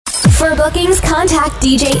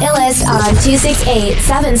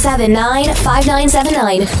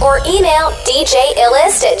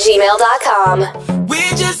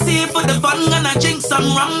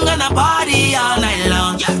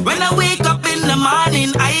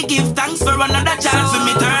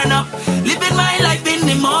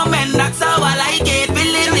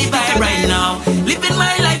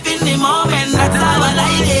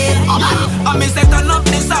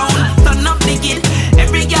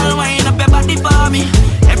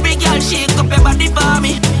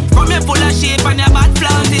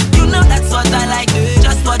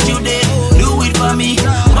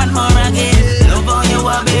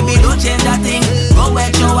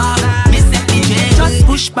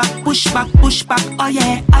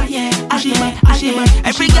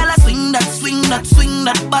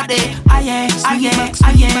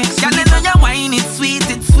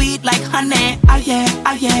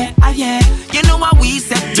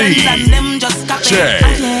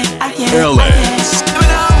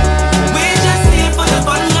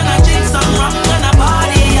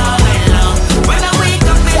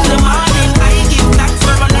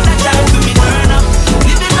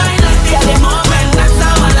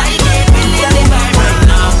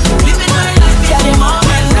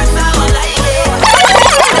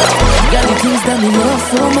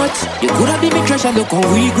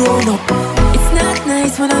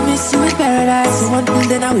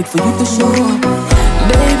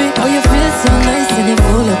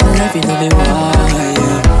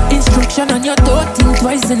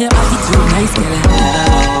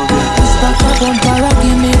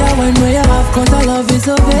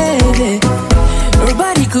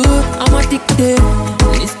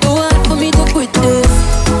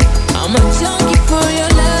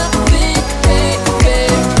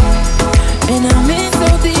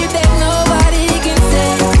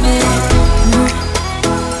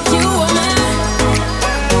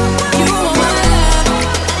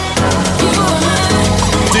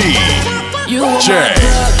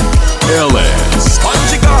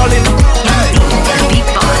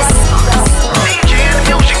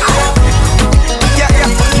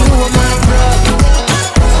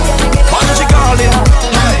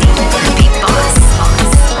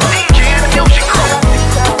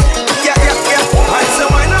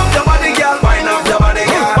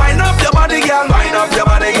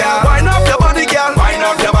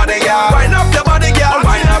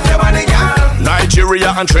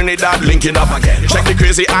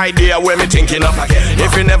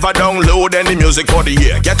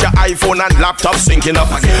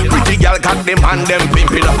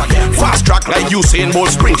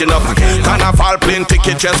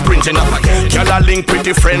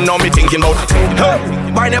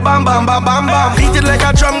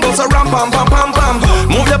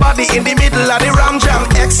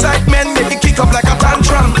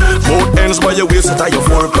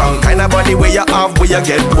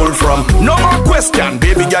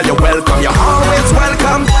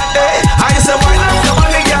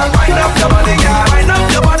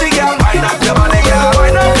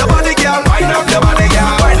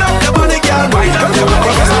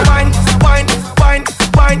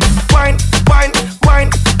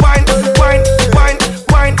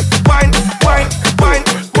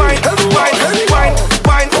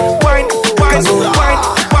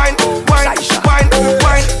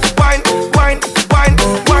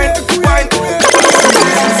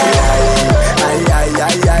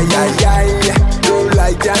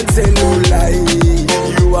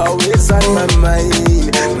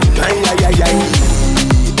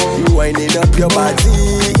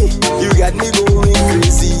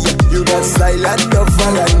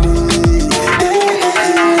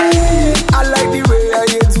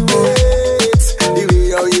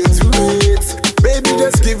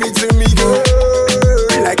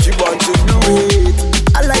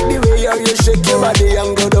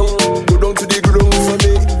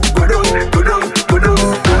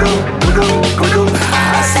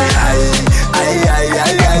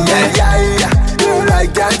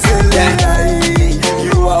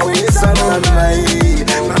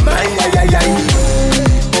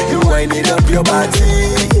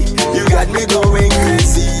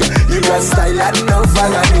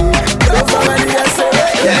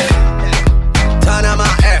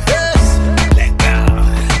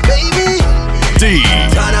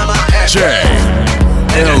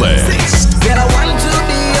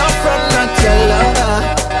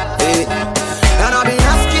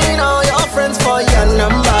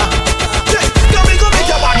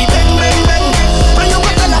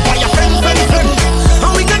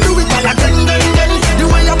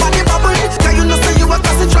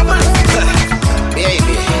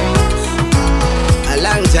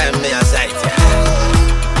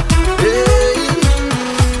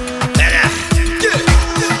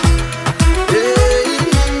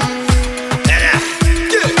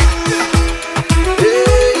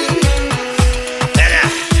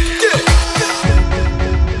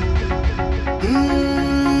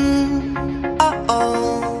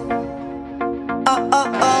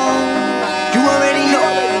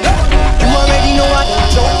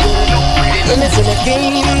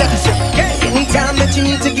again. Anytime that you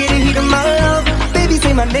need to get a hit of my love, baby,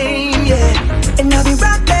 say my name, yeah. And I'll be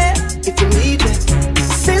right there if you need me.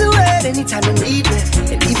 Say the word anytime you need me.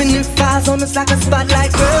 And even if I on us like a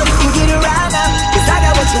spotlight, girl, you can get it right now. Cause I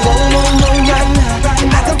got what you want right now.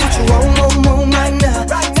 And I got what you want right now.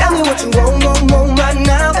 Tell me what you want right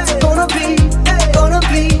now. What's it gonna be?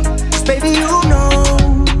 Cause baby, you know,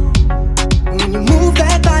 when you move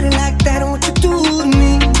that body like that, and what you do to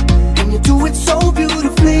me, and you do it so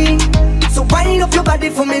beautifully. So wind up your body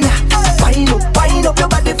for me now. Wind up your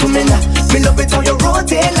body for me now. Me love it how you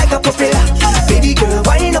rotate like a propeller. Baby girl,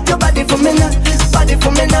 wind up your body for me now. Body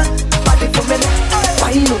for me now. Body for me now.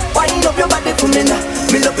 Wind up your body for me now.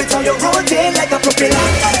 Me love it how you rotate like a propeller.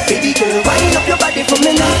 Baby girl, wind up your body for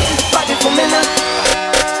me now. Body for me now.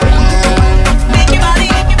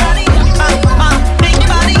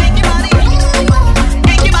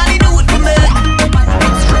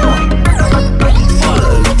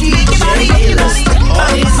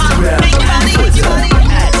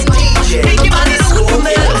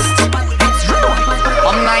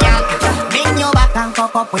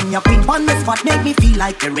 When you pin on the spot, make me feel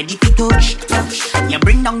like you're ready to touch. You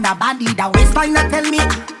bring down the body, the waistline, and tell me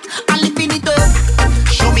I'm lifting it up.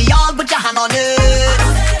 Show me all, put your hand on it.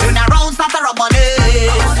 Turn around, start to rub on it.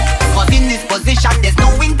 Cause in this position, there's no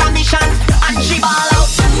intermission. And she ball out.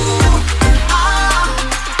 I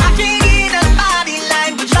can't get a body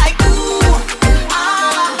language like ooh,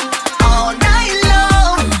 all night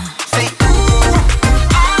long. Say ooh,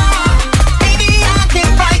 baby, I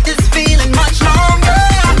can't fight this feeling much longer.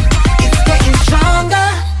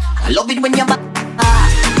 I love it when your body,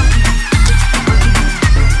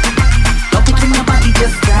 love it when your body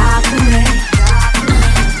just talk to me.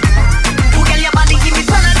 Oh, girl, your body give me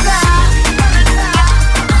pleasure.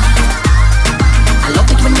 I love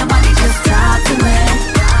it when your body just talk to me.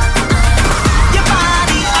 Your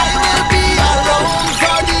body, I will be around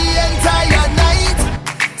for the entire night.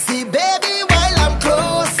 See, baby, while I'm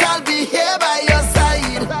close, I'll be here by your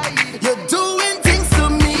side. You're doing things to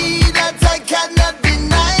me that I cannot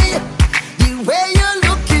deny. The way you're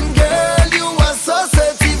looking, girl, you are so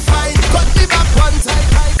certified. Cut me back one time.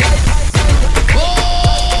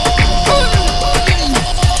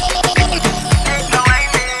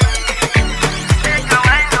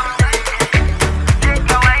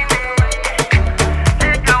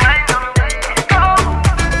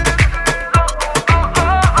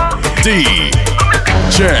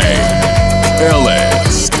 DJ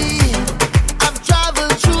Ellis. I've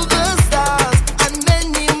traveled through the stars and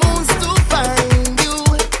many moons to find you.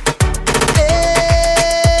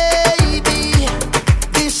 Baby,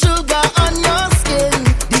 the sugar on your skin,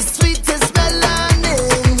 the sweetest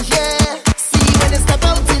melanin, yeah. See when you step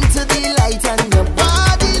out into the light and your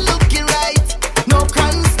body looking right, no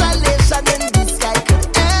constellation in the sky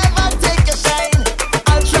could ever take a shine.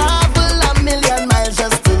 I'll travel a million miles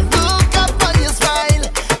just to look up on your smile.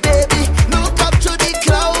 Baby, look up to the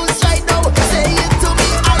clouds right now. Say it to me,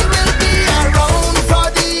 I will be around for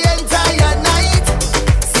the entire night.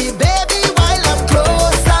 See, baby, while I'm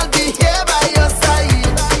close, I'll be here by your side.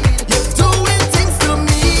 You're doing things to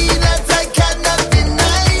me that I cannot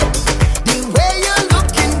deny. The way you're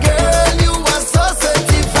looking, girl, you are so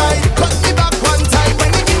certified. Cut me back one time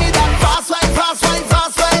when you give me that fast wine, fast wine,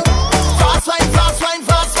 fast wine. Fast wine, fast wine,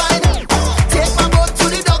 fast wine. Take my boat to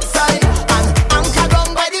the dock side and anchor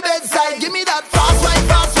down by the bedside. Give me that fast wine,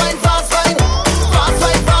 fast wine, fast wine. Fast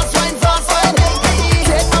wine, fast wine, fast wine.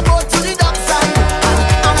 Take my boat to the dock side and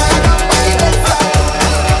anchor down by the bedside.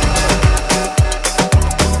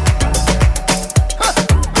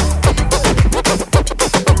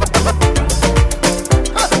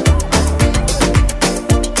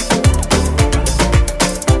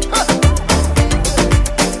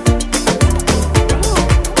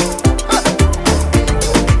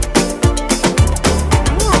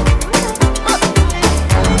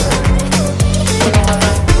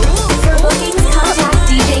 For bookings, contact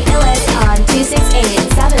DJ Illis on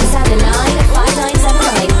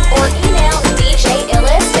 268-779-5979 or email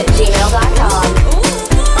djillis@gmail.com.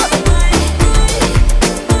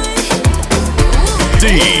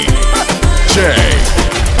 DJ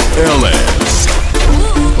Ellis.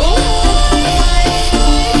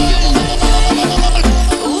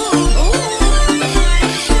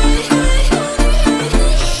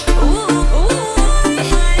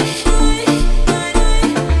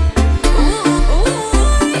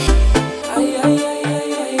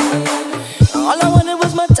 All I wanted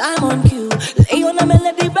was my time on cue. Lay on a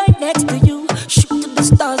melody right next to you. Shoot to the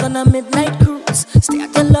stars on a midnight cruise. Stay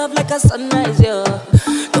at your love like a sunrise, yeah.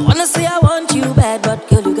 Don't wanna say I want you bad, but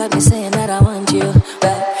girl, you got me saying that I want you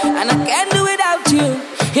back. And I can't do without you.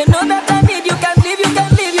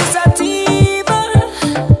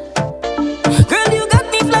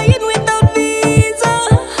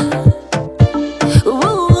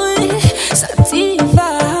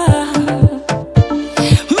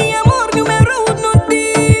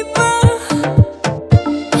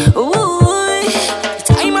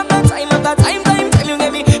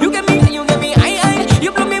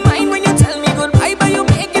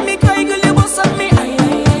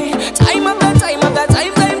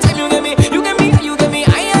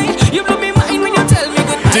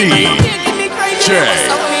 DJ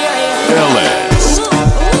Ellis.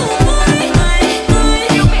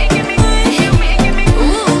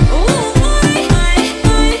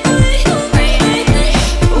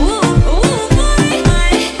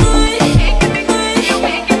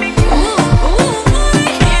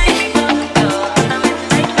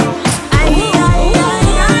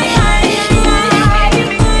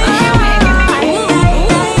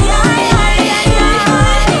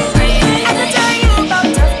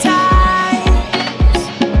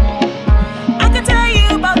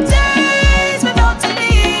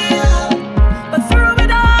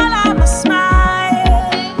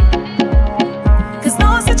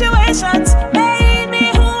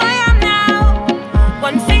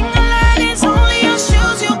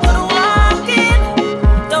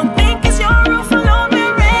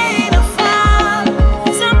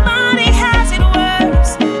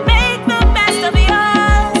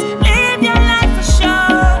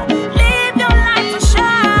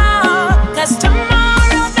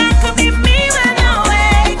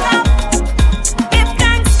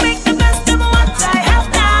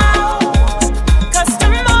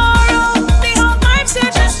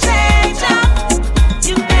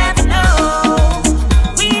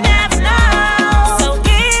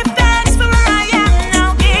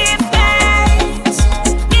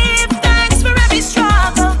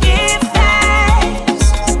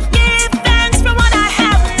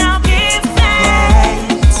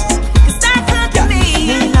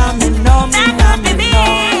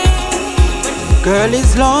 Girl,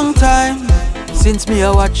 it's long time since me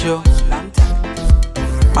a watch you.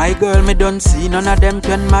 My girl, me don't see none of them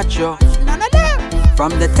can match you. None of them. From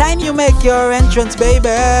the time you make your entrance, baby,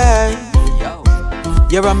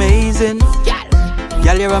 you're amazing.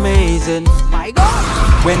 Girl, you're amazing. My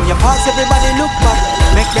God. When you pass, everybody look back.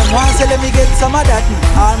 Make them want to let me get some of that.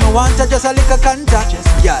 All me want is just a little contact.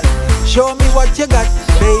 Girl, show me what you got.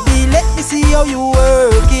 Baby, let me see how you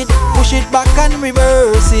work it. Push it back and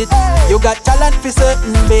reverse it. You got talent for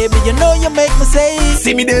certain, baby. You know you make me say,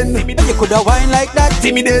 see me then. You coulda wine like that.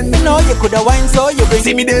 See me then. You know you coulda wine so you bring.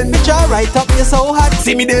 See me then. Bitch, right up, you so hot.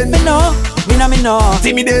 See me then. Me know.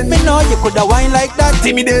 See me then. Me know you coulda wine like that.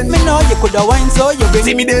 See me then. Me know you coulda wine so you bring.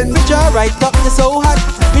 See me then. Bitch, right up, you so hot.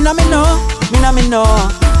 Me know.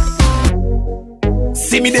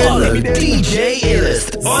 See me then. Follow DJ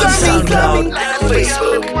Illest on SoundCloud and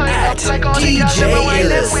Facebook at DJ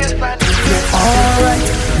Illest. Alright,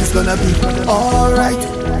 it's gonna be alright.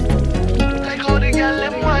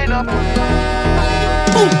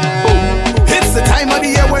 It's the time of the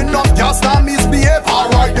year when enough girls start misbehave.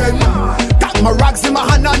 Alright then, got my rags in my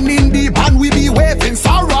hand and in deep and we be waving. It's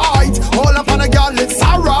alright, hold up on a girl, it's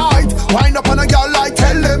alright. Wind up on a girl, I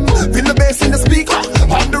tell them. Feel the bass in the speaker.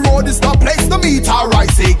 On the road is the place to meet.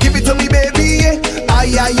 Alright, say give it to me, baby.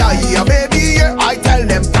 Aye, aye, aye, baby. I tell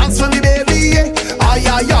them dance for me, baby. Aye,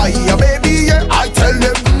 aye, aye, baby. I tell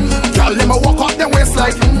them, girl, let me walk up them waist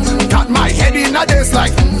like. Got my head in a days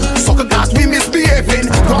like. Sucker cast we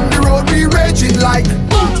misbehaving. From the road we raging like.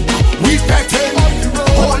 We petting.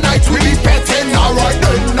 All night we be petting. Alright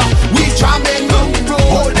then, we jamming.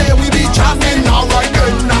 All day we be jamming. Alright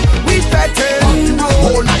then, we petting.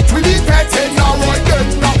 All night we be petting. Alright then,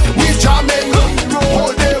 we jamming.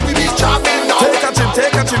 All day we be jamming.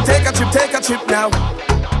 Take a trip now.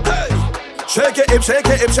 Hey. Shake it hip, shake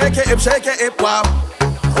it hip, shake it hip, shake it hip, wow.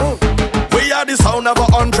 We are the sound of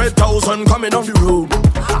 100,000 coming on the road.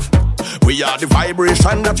 We are the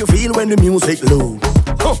vibration that you feel when the music lows.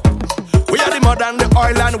 We are the mud and the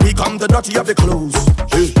oil and we come the dirty of the clothes.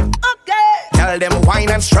 Okay. Tell them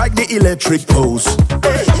wine and strike the electric pose.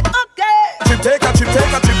 Hey. Okay. Take a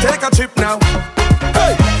trip now.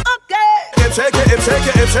 Hey. Okay. Hip, shake it hip, shake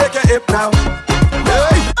it hip, shake it hip now.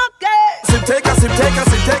 Hey. Take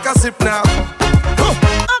a sip now.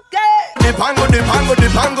 Okay. Dip and go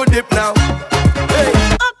dip now. Hey.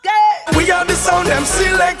 Okay. We are the sound them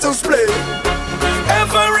selectors play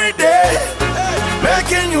every day,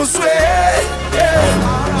 making you sway.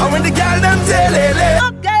 Yeah. And when the girl them tell it,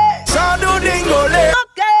 okay. Shadow dingole.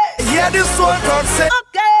 Okay. Hear this one God say.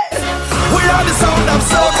 Okay. We are the sound of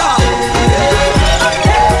soca.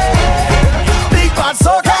 Okay. Big bad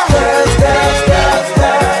soca.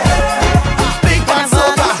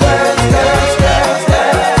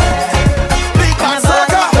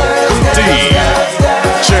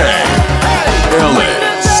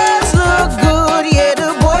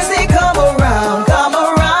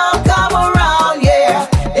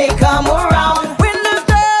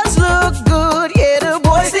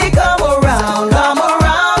 Come around.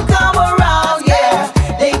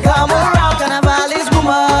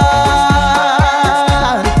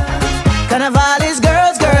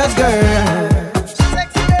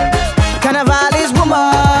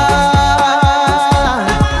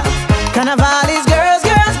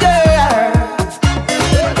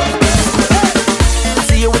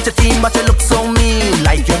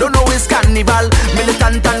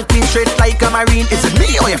 Monica Marine, is it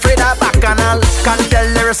me or you afraid of bacchanal? Can't tell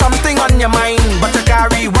there is something on your mind, but you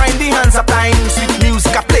can't rewind the hands of time. Sweet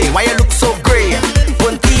music I play, why you look so grey?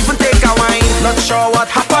 Won't even take a wine. Not sure what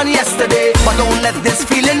happened yesterday, but don't let this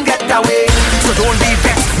feeling get away. So don't be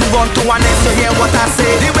vexed, move on to one next. So hear what I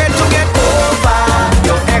say. The way to get over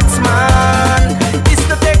your ex-man is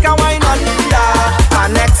to take a wine under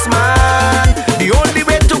an ex-man. The only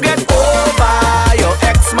way to get over your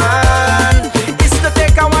ex-man is to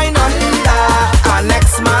take a wine under an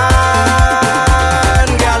ex-man.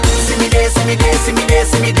 Girl, see me there, see me there, see me there,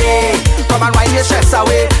 see me there. Come and wind your stress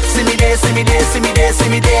away. See me there, see me there, see me there, see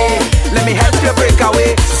me there. Let me help you break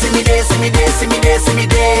away. See me there, see me there, see me there, see me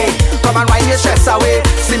there. Come and wind your stress away.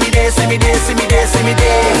 See me there, see me there, see me there, see me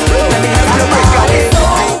there. Let me help you break away.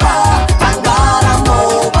 Thank God I'm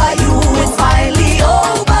over you. It's finally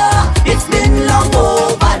over. It's been long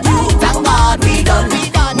overdue. Thank God we done, we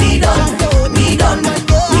done, we done, we done,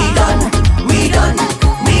 we done, we done,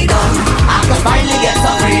 we done. I can finally get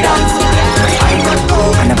some freedom.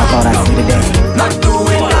 I never thought I'd see the day, Not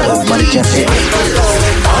doing that, but it just did.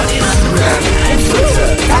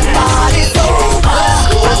 Thank God it's over.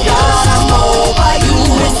 Thank God I'm over you.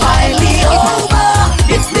 It's finally over.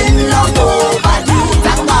 It's been long overdue.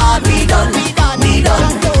 Thank God we done, we done, we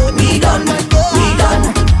done, we done, we done,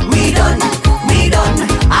 we done, we done.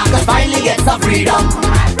 I could finally get some freedom.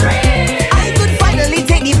 I could finally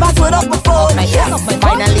take the password off my phone.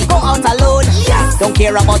 Finally go out alone. Don't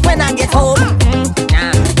care about when I get home.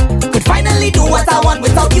 Could finally do what I want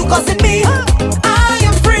without you cussing me. I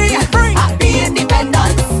am free, happy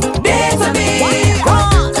independence. Day to me.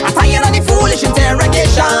 I'm tired of the foolish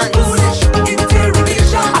interrogation.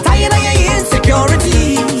 I'm tired of your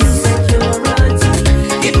insecurities.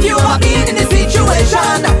 If you have been in this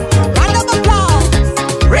situation, round of applause,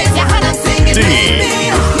 raise your hand and sing it with me.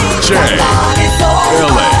 Thank God it's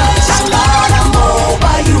over. Thank God I'm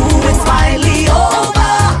over you. It's finally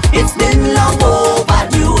over. It's been long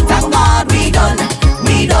overdue. Thank God we done,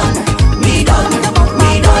 we done, we done,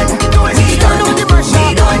 we done, we done,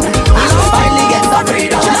 we done. I can finally get some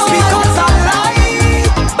freedom. Just because I lie,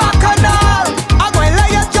 bacchanal, I'm gonna let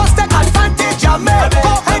you just take advantage of me.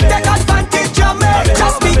 Go ahead, take advantage of me.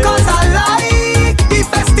 Just because I like the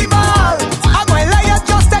festival, I'm gonna let you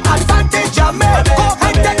just take advantage of me. Go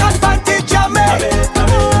ahead, take advantage of me.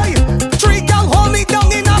 Three girls hold me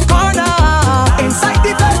down in a corner inside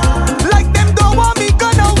the bed, like them don't want me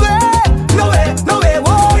gone away. No way, no way,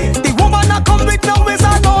 boy. The woman I come with now is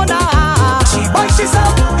a nona. She by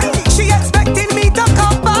herself, she expecting me to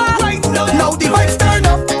come back. Right now the vibes turn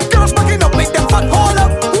up, girls backing up, make them fat hold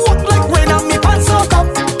up. Walk like rain and me pants soak up,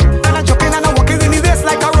 and I'm joking and I'm walking in the waist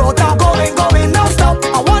like a rotor, going non-stop.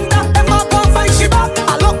 I wonder if I can find she back.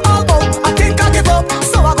 I look all out, I think I give up,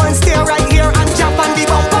 so I go and stay right here and jump on the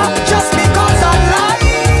bumper. Just because I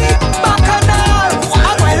like bacchanal,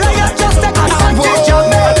 I'm gonna let you just take advantage of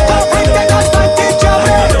me. Go and take advantage of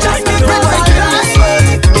me. Just because I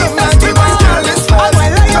like the festival, I'm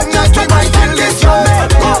gonna let you just take advantage of me.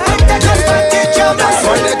 Go and take advantage of me. That's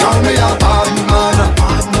why they call me a bad man.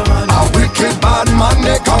 A wicked bad man,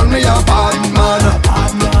 they call me a bad man.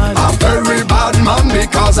 A very bad man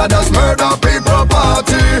because I just murder people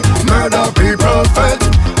party, murder people fete,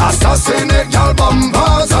 assassinate y'all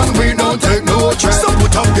bumpers and we don't take no threat. So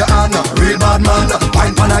put up your hand, real bad man.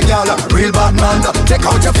 Wine pan a gal, real bad man. Take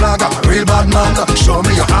out your flag, real bad man. Show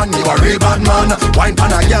me your hand, you a real bad man. Wine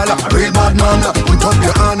pan a gal, real bad man. Put up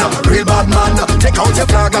your hand, real bad man. Take out your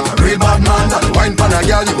flag, real bad man. Wine pan a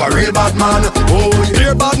gal, you a real bad man. Oh,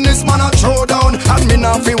 yeah, badness man a throw down, and me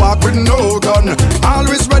now fi walk with no gun.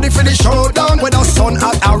 Always ready for the showdown, with the sun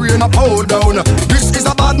at a rain a pour down. This is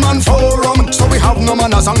a bad man forum, so we have no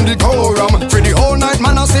manners and decorum. For the whole night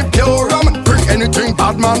man a sip pure rum. Bring anything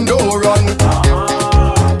bad man do run.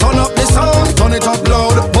 Turn up the sound, turn it up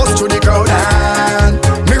loud, bust to the crowd and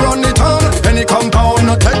me run the town. Any compound,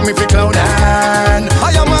 no take me for clown and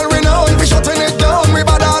I am well renowned, we shutting it down, we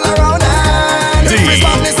bad all around and if it's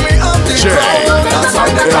badness me up the crowd. That's why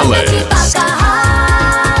they call me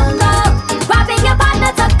Grabbing your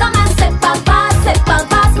partner to come and sip and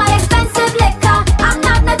pass my expensive liquor. I'm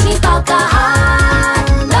not the cheap alcohol,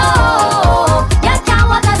 no. You can't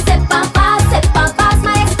wanna sip and pass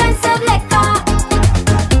my expensive liquor.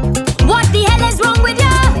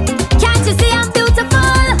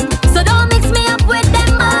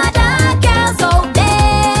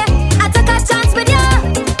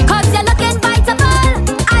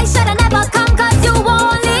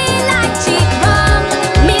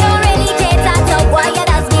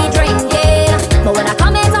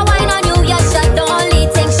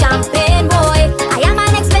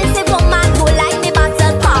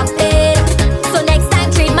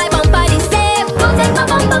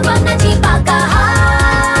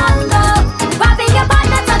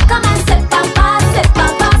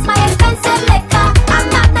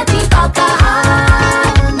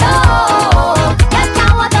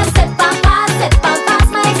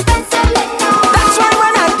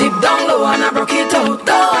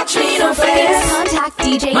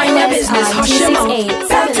 hush your mouth.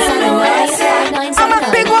 I'm a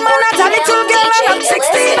big woman, not a little girl, and I'm 16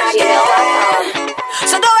 again.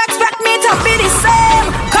 So don't expect me to be the same,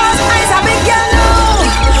 cause I's a big girl now.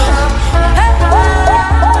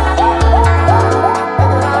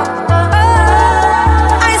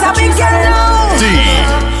 I's a big girl now.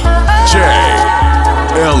 DJ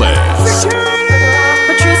Ellis.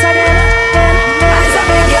 Patrice again. I's a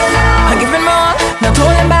big girl now. I'm giving more, not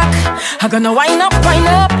holding back. I'm gonna wind up,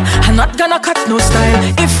 I'm not gonna cut no style.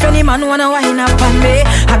 If any man wanna wind up on me,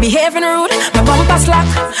 I behaving rude, my bumper slack.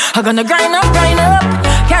 I'm gonna grind up.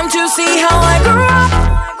 Can't you see how I grew up?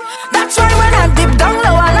 That's why when I dip down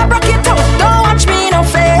low and I broke it out, don't watch me no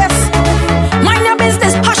face. Mind your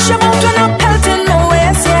business, hush your mouth when I'm pelting my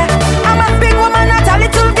waist, yeah. I'm a big woman, not a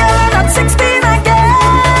little girl, I'm not 16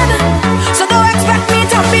 again. So don't expect me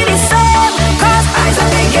to be the same, cause I's a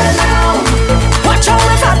big girl now. Watch how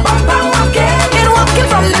my fat bumper walking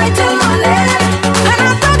from night till morning. And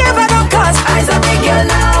I don't give a damn cause I's a big girl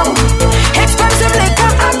now. Expensive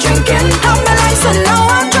liquor I'm drinking, have my license now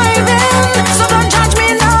I'm driving. So don't judge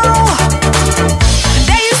me now.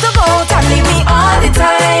 They used to go out and leave me all the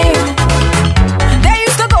time. They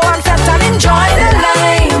used to go and fest and enjoy the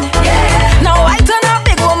line, yeah. Now I turn a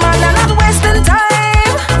big woman and not wasting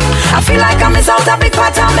time. I feel like I miss out a big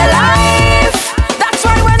part of my life. That's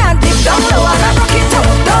why when I dip down low and I rock it up,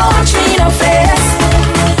 don't watch me no face.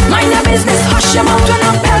 Mind your business, hush your mouth when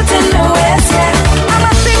I'm pelting my waist, yeah. I'm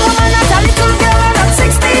a big woman, not a little girl, and I'm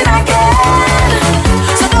 16 again.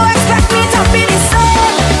 So don't expect me to be the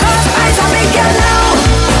same, cause I's a big girl now.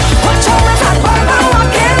 Watch how my fat bumper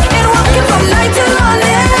walking from night till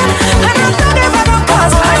morning. And I'm not giving up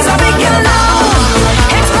cause I's a big girl now.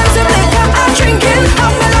 Expensive liquor I'm drinking,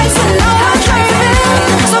 have my license now I'm driving.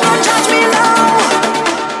 So don't judge me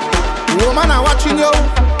now. Woman, I'm watching you,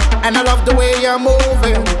 and I love the way you're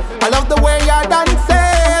moving. I love the way you're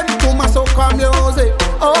dancing to my soca music.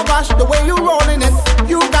 Oh gosh, the way you're rolling it,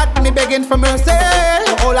 you got me begging for mercy.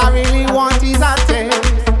 All I really want is a taste.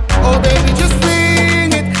 Oh baby, just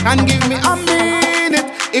bring it and give me a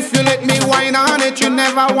minute. If you let me whine on it, you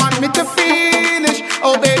never want me to finish.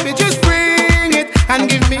 Oh baby, just bring it and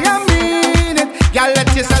give me a minute. Y'all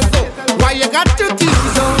let yourself go. Why you got to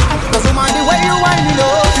tease on? Cause I'm on the way you whine me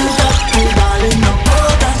low. You got me darling, no.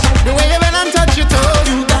 The way you bend and touch your toes,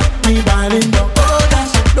 you got me darling, no.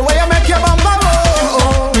 The way you make your bumper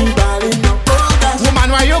roll, me darling, no. Woman,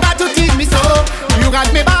 why you got to tease me so? You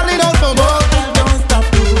got me balling out for more. Don't stop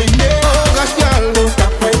doing it. Oh gosh, girl, don't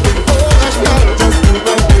stop waiting. Oh gosh, girl, just do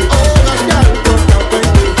it. Oh gosh, girl, don't stop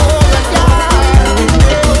waiting. Oh gosh, girl, oh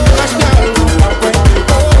gosh, girl, don't stop waiting.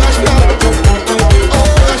 Oh gosh, girl, don't stop waiting.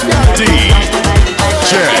 Oh gosh, girl.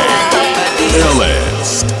 DJ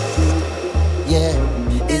Ellis. Yeah,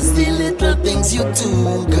 it's the little things you do,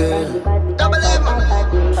 girl. Double M.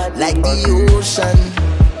 Like the ocean,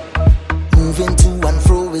 moving to and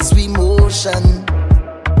fro is we motion.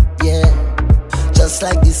 Yeah, just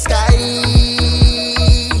like the sky.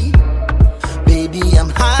 Baby, I'm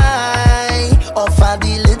high off of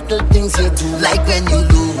the little things you do. Like when you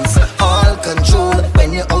lose all control,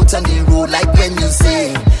 when you're out on the road. Like when you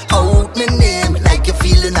say out my name, like you're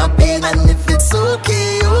feeling a pain. And if it's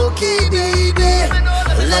okay, okay, baby,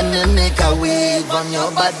 let me make a wave on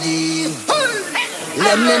your body.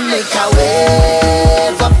 Let me make a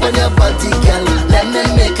wave up on your body, girl. Let me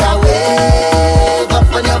make a wave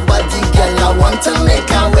up on your body, girl. I want to make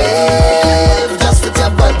a wave just with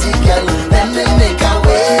your body, girl. Let me make a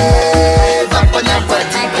wave up on your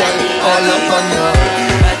body, girl. All up on your.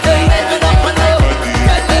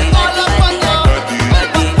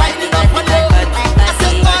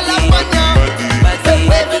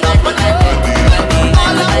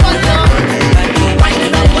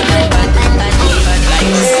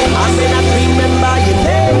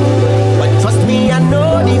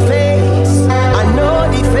 I know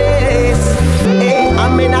the face. Hey, I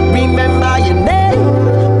may not remember you.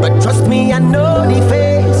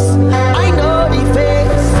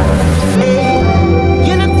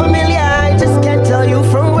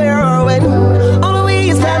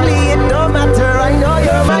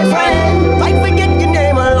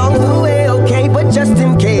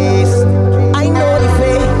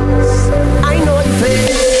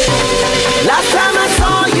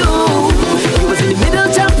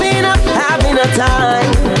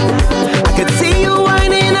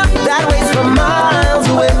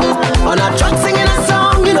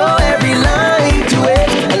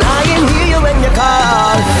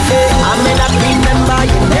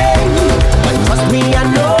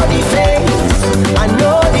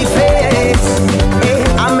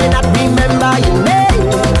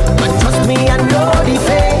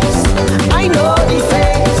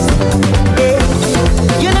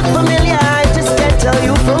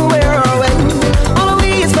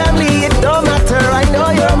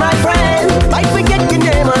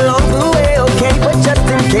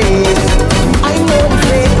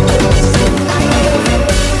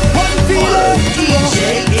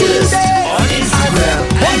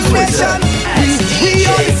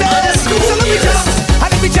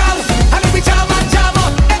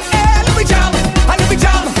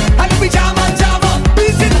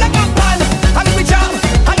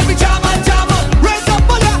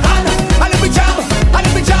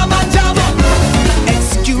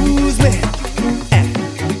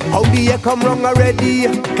 come wrong already.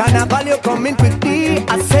 Carnival, you coming quickly.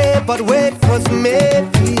 I say, but wait, cause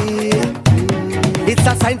maybe it's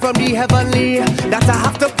a sign from the heavenly that I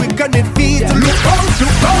have to quicken the feet. Look out,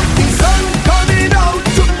 the sun coming out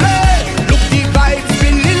to play. Look, the vibes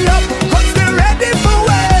filling up, cause we're ready for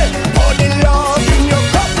way. Pour the love in your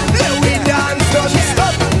cup, let we dance, don't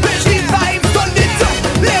stop. Let the vibes on the top,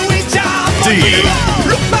 let we jam.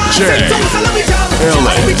 Look back, let we jam. Let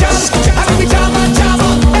we jam, let we jam and jam.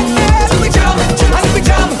 Let we jam, let we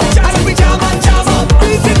jam, let we jam and jam.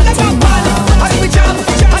 Please hit the jam, let we jam,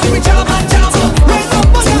 let we jam and jam. Raise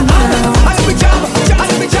up on your hand, let we jam and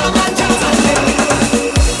jam.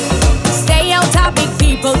 Stay out of big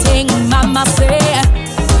people thing, mama say.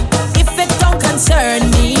 If it don't concern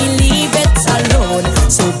me, leave it alone.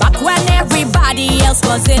 So back when everybody else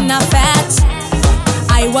was in a fat,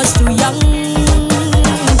 I was too young.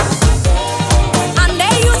 And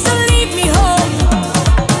they used to leave me home.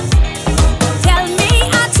 Tell me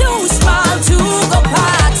I'm too small to go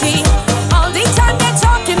party. All the time they're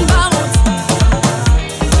talking about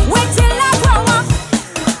wait till I grow up.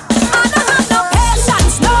 I don't have no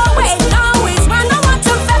patience, no way, no ways. Man, I want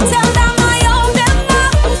to tell them I own them now.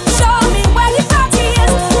 Show me where the party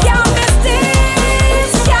is. Can't miss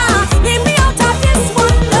this, yeah. Leave me out of this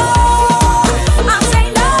one, no. I'm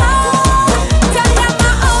saying no. Tell them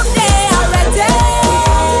I own there already.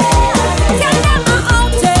 Tell them I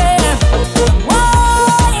own there.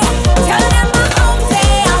 Why? Tell them I own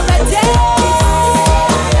there already.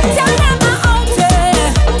 Tell them I own there.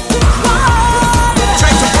 Why?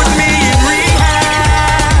 Try to put me in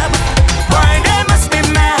rehab. Why they must be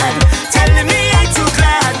mad, telling me I'm too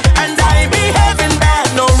glad, and I behaving bad.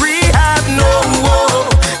 No rehab, no woe.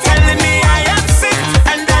 Telling me I am sick,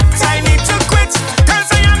 and that I need to quit. Cause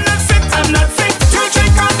I am not fit, I'm not fit to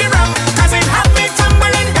drink on the rum, cause it have me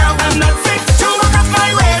tumbling down. I'm not fit to walk up my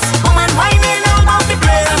waist, woman whining all about the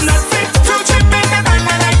place. I'm not fit to trip in the band,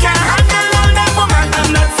 and I can't handle all that woman.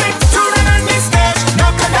 I'm not fit to run on this stage, no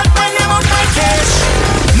cause when I'm out my cage.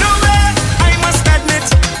 No way, I must admit,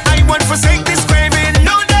 I won't forsake this craving.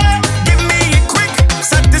 No day, give me it quick,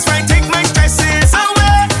 satisfy, take my stresses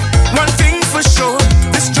away. One thing for sure,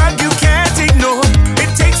 this drug you can't ignore.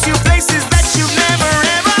 It takes you places that you've never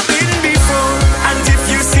ever been before. And if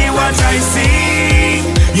you see what I see,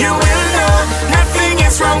 you will know nothing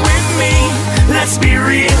is wrong with me. Let's be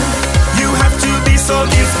real, you have to be so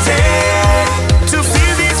gifted to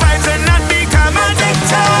feel these vibes and not become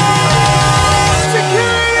addicted.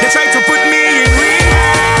 They try to put me in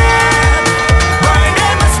rehab. Boy,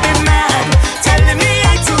 they must be mad, telling me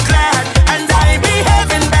I'm too glad, and I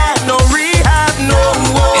behaving bad. No rehab, no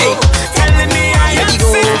woe. Telling me I am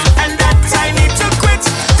sick, and that I need to quit.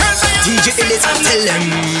 Cause I am DJ Ellis,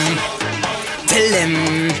 tell them,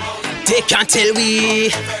 they can't tell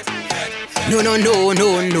we. No,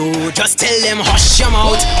 just tell them hush your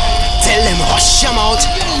mouth. Tell them hush your mouth.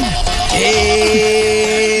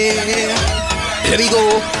 Hey, here we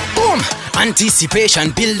go. Boom.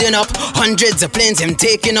 Anticipation building up, hundreds of planes them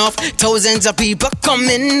taking off, thousands of people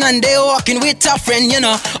coming and they walking with a friend, you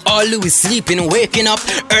know. All who is sleeping, waking up,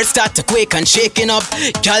 earth start to quake and shaking up,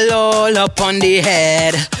 y'all all up on the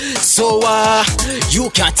head. So you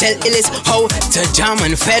can't tell Ellis how to jam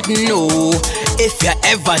and fed, no. If you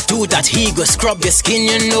ever do that, he go scrub your skin,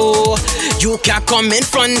 you know. You can't come in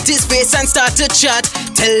front his face and start to chat.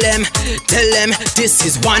 Tell them, this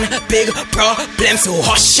is one big problem, so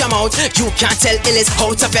hush your mouth. You can't tell Ellis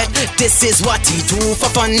how to bet. This is what he do for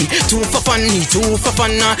fun, he do for fun.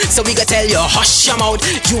 So we gotta tell you hush your mouth.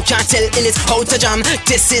 You can't tell Ellis how to jam.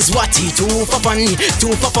 This is what he do for fun, he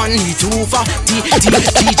do for fun. DJ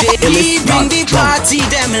we bring the party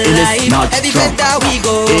them live. Every bed that we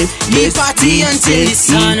go, we party until the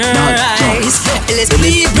sunrise. Ellis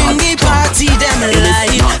we bring the party them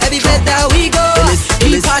live. Every bed that we go,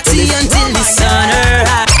 we party until the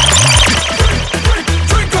sunrise.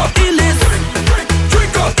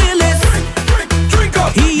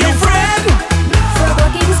 For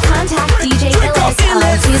bookings, contact DJ Illis on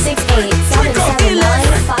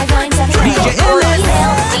 268-779-5973 or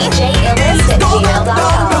email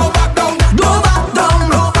djillis@gmail.com.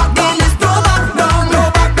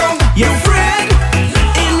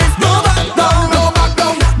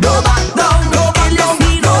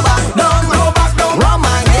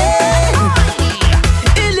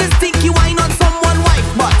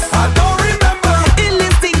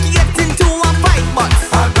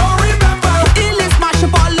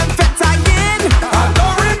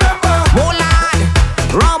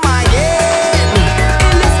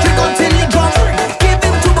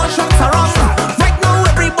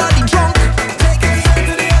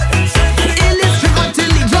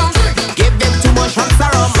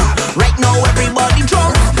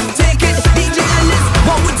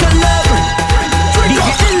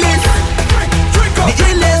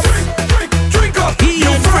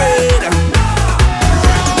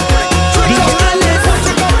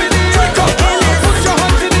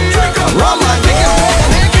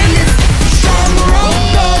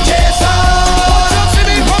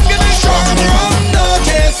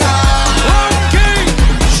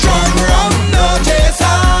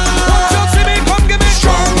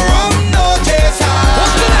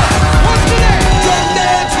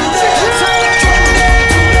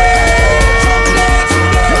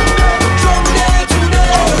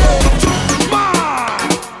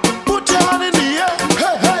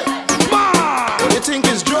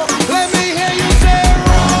 Let me hear you say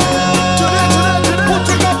put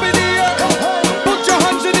your cup in the air, put your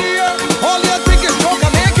hands in the air. All you think is drunk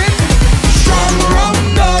and naked. Strong rum,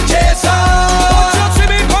 no chaser. Put your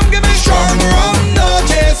Jimmy, come give me strong rum, no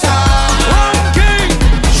chaser. Rum king.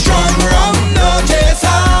 Strong rum, no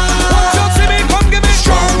chaser. Put your Jimmy, come give me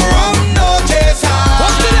strong rum, no chaser.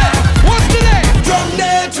 What's today? What's today? Drum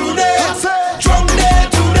day today. Drum day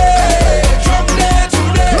today. Drum day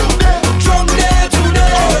today. Drum day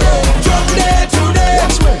today. Drum day today.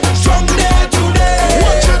 Drum day today.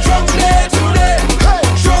 Drum day today.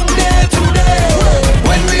 Drum day today.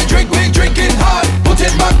 When we drinking hard. Put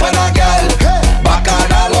it back on a girl. Back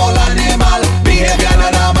on a all animal. Behavior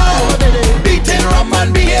not normal. Beating rum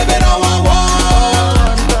and behaving our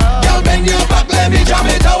one. Girl, bend your back, let me jam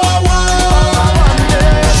it our one.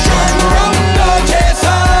 Strong rum, no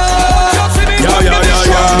chaser.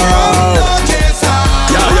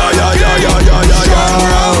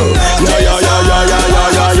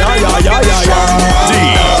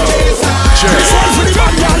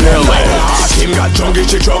 Kim got drunk in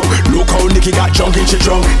she drunk. Look how Nikki got drunk in she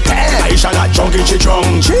drunk. Aisha got drunk in she drunk.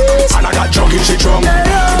 Anna got drunk in she drunk.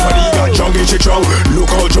 Tiffany got drunk in she drunk. Look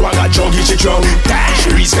how Joanne got drunk in she drunk.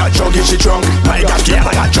 Cherise got drunk in she drunk. My God,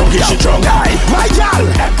 Kiana got drunk in she drunk. My gal,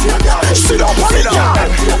 sit up on it down.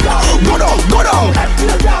 Go down, go down.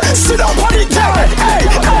 Sit up on it down. Hey,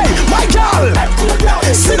 hey, my gal,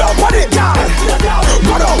 sit up on it down.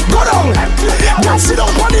 Go down, go down. Now sit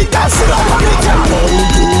up on it down. Sit up on it down.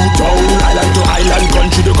 Town, island to island,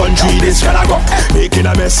 country to country, this girl I go making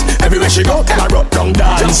a mess everywhere she go. I rock down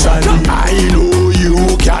dance and I know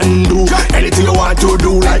you can do anything you want to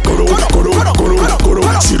do. Like go down,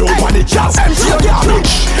 sit down on the jazz.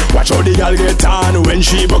 Watch how the girl get on when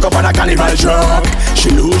she buck up on a carnival truck. She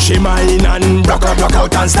lose she mind and block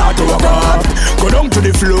out and start to walk up. Go down to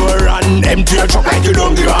the floor and empty your truck like you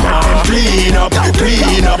don't give a damn. Clean up,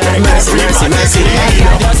 clean up, mercy.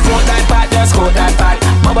 Just coat that part, just coat that part.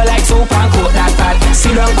 Bubble like soup and coat that part.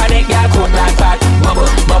 Sit down on it, girl, coat that part. Bubble,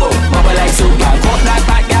 bubble, bubble like soup, girl. Coat that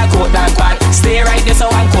part, girl, coat that part. Stay right there so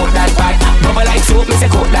I coat that part. Bubble like soup, me say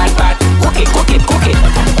coat that part. Cook it, cook it, cook it.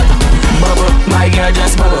 Bubble, my girl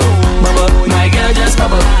just bubble. Bubble, my girl just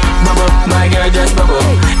bubble. Bubble, my girl just bubble.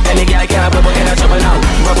 Any girl can't bubble in a trouble now.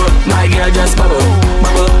 Bubble, my girl just bubble.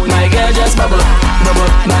 Bubble, my girl just bubble. Bubble,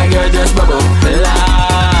 my girl just bubble.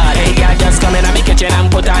 Lord, hey girl just come in my kitchen and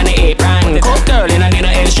put on the apron. Cook girl, you don't need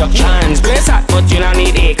no instructions. Place hot, but you don't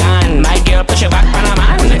need a can. My girl push it back on a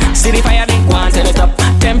man. See the fire, big one to the top.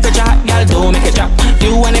 Temperature hot, girl, do make it chop.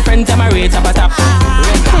 You and your friends, I'm a rate up a top.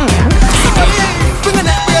 Bring a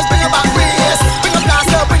neck brace, bring a back brace. Bring a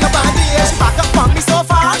plaster, bring a bandage. Back up on me so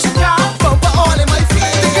far, she can't bump all in my feet.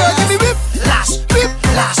 The girl give me whip, lash, whip,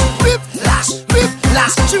 lash, whip, lash, whip,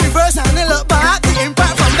 lash. She reverse and then look back. The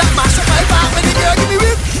impact from that mash up my back. When the girl give me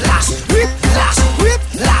whip, lash, whip, lash, whip,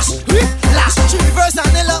 lash, whip, lash. She reverse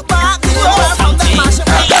and then look back. The impact from that mash up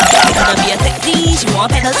my back. She wanna be a sexy, she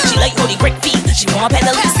want pedal. She like holy great feet, she want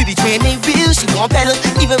pedal. See the train they wheel, she want pedal.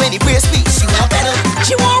 Even when the brace feet, she want pedal.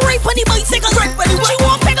 She want rape on the bicycle, she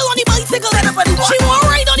want pedal on the bicycle. She want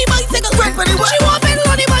ride on the bicycle, she want pedal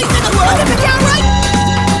on the bicycle. Look at the girl right.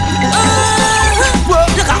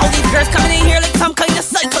 Look at all these girls coming in here like some kind of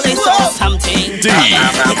cyclist or something. They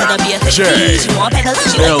could be a sexy, she want pedal.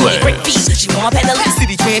 She like holy great feet, she want pedal. See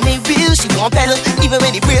the train they wheel, she want pedal. Even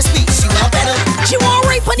when the brace feet, she want pedal. She want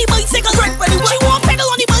rape on the bicycle, she want pedal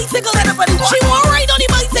on the bicycle. She want ride on the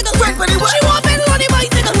bicycle, she want pedal on the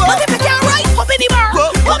bicycle. Look at the girl right. Hop in the bar,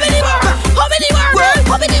 hop in the bar, hop in the bar,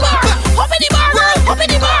 hop in the bar, hop in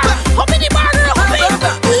the bar, hop in the bar, hop in the bar, hop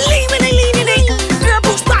in. Leaving it. Girl,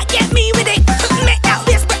 push back, get me with it. Make that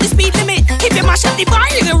bitch break the speed limit. If you mash up the bar,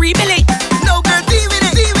 you can rebuild it. No girl, deal with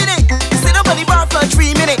it. Sit up on the bar for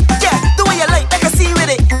 3 minutes. Yeah, the way you like I can see with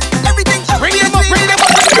it. Everything up, bring them up.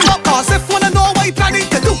 Cause if wanna know what you planning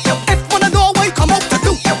to do, if wanna know what you come out to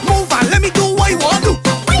do, move on, let me do what you wanna do.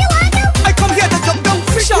 What you wanna do? I come here to jump down.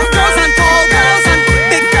 Short girls and tall girls and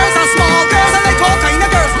big girls and small girls. I like all kind of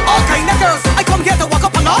girls, all kind of girls. I come here to walk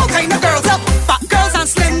up on all kind of girls. Fat girls and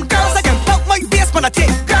slim girls. I can belt my bass when I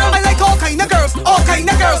take girl. I like all kind of girls, all kind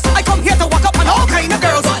of girls. I come here to walk up on all kind of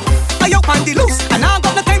girls. I out on the loose and I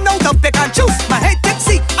got the time now to pick and choose. My head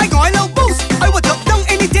tipsy, I got a little boost. I would duck down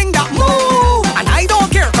anything that move, and I don't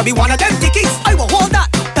care. Could be one of them dickies. I will hold that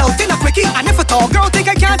belt in a quickie. And if a tall girl think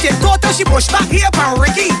I can't take total, she push back here for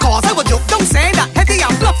Ricky. Cause I would duck down saying that heavy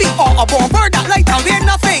and fluffy, or a born bird that like down there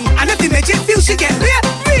nothing. And if the midget feels she get red,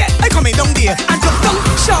 I come in down there and jump down.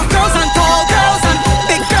 Short girls and tall girls and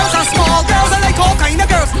big girls and small girls. I like all kind of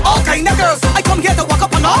girls, all kind of girls. I come here to walk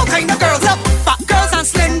up on all kind of girls. Fat girls and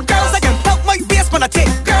slim girls. I can belt my bass when I take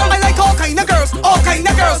girl. I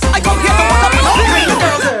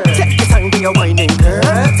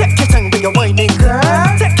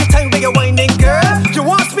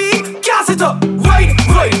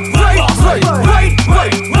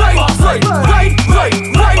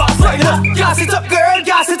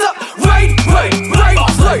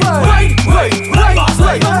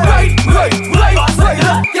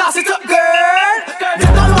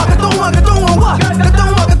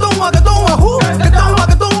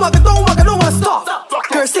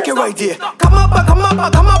it right there. Come up, what? Come up,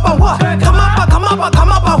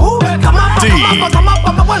 who? Come up, DJ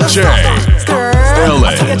LS. Jiggle.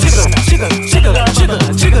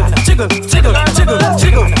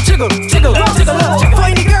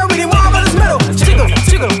 Find the girl with the marvelous metal. Jiggle.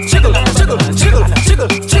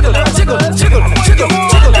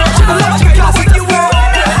 Classic you were.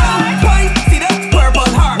 Point, see the purple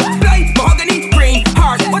heart. Blind, mahogany, green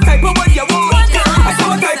heart. What type of wood you want? I said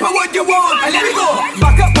what type of wood you want. And let me go.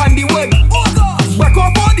 Back up on the wood. Back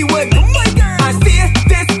off on the wood. And say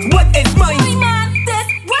this, what is mine?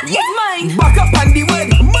 Back up on the wood.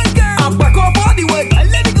 And back off on the wood. And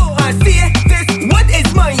let me go. And say this, what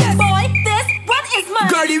is mine?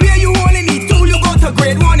 Girl, the way you holding the tool, you go to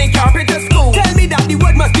grade 1 in carpenter school. Tell me that the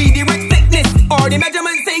word must be the right thickness, or the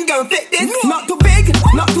measurements ain't gonna fit this. Not too big,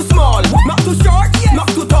 not too small, not too short, not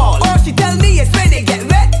too tall. All she tell me is when it get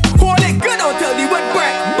wet, hold it good until the word break.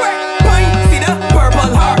 Pine, see the purple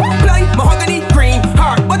heart. Blind, mahogany, green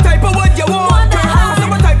heart. What type of wood you want? So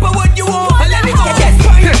what type of wood you want? And let me go. Yes,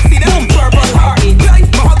 pine, see the purple heart. Blind,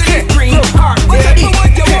 mahogany, green heart. What type of wood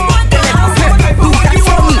you want? So what type of wood you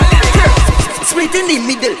want? Split in the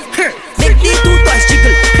middle, make the two toys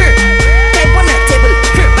jiggle, type on a table,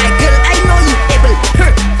 my girl, I know you able,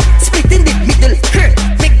 split in the middle,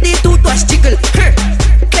 make the two toys jiggle,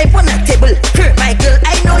 type on a table, my girl,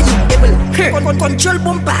 I know you able, control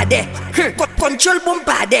bombade, control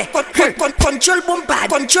bombade, control bombade,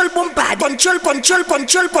 control bombade, control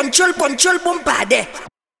bombade,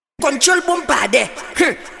 control bombade,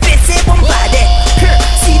 PC bombade,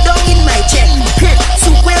 sit down in my chair,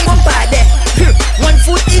 super bombade. 1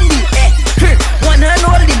 foot in the air, 1 hand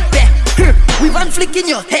holding back, with 1 flick in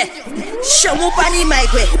your hair. Show up on the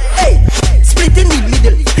mic way, hey, split in the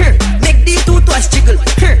middle, make the two toys jiggle,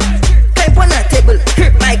 type on a table,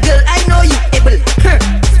 my girl, I know you able,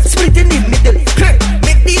 split in the middle,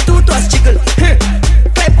 make the two toys jiggle,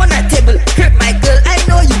 type on a table, my girl, I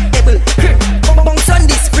know you able, bounce on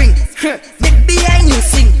the spring, make behind you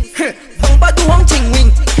sing, bumper do Hong Ching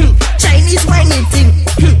wing, Chinese whining thing.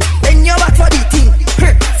 Then you're back for the thing.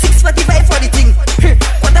 6:45 for the thing.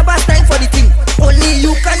 Quarter past 9 for the thing. Only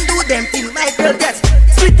you can do them thing. My girl gets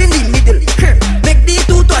split in the middle. Make the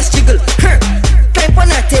two toys jiggle. Type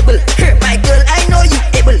on a table. My girl, I know you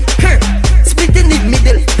able. Split in the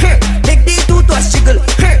middle. Make the two toys jiggle.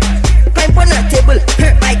 Type on a table.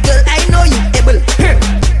 My girl, I know you able.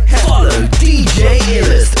 Follow DJ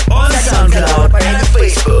Illest on SoundCloud and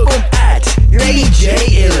Facebook at DJ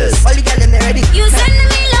Illest. All the girls in there ready. You send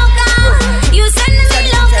me loca. You send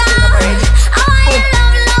me loca. I want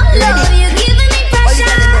your love. You giving me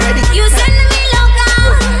pressure. You send me loca.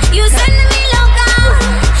 You send me loca.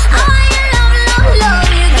 I want your love.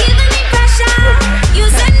 You giving me pressure. You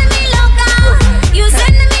send me loca. You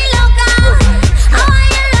send me loca. I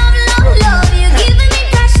want your love. You giving me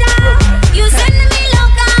pressure. You send me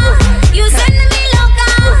loca. You send me loca.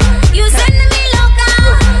 You send me loca.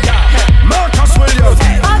 Marcus Williams.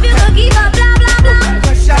 Have you to give up blah blah blah?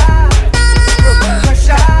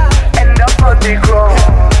 End up on the ground.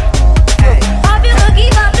 Have you to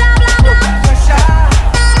give up blah blah blah?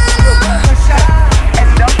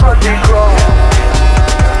 End up on the ground.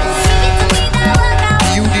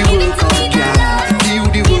 You the workout girl. You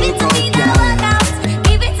the workout girl.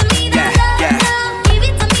 Give it to me that love. Give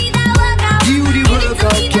it to me that workout. You the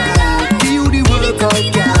workout girl. You the workout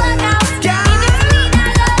girl.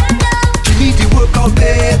 Give me the workout,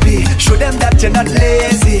 baby. Show them that you're not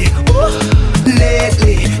lazy. Oh,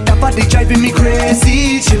 lately, that body driving me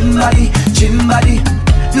crazy. Gym body.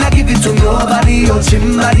 Now give it to nobody. Oh,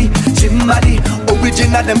 gym body.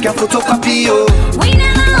 Original, them can't photocopy. Oh, We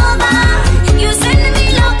never over. You send me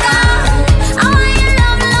loca. I want your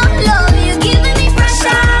love. You giving me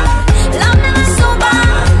pressure. Love never sober.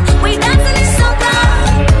 We dancing in soca.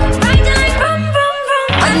 Right like vroom vroom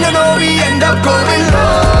vroom. and you know we end up going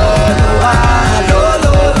lower,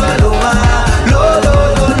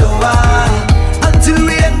 until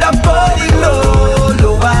we end up going lower,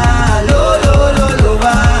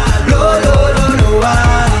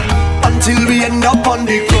 until we end up on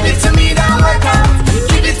the ground. Give it to me that workout.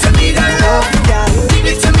 Give it to me that love, girl. Give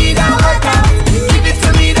it to me that workout. Give it to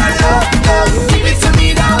me that love, girl. Give it to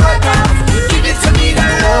me that workout. Give it to me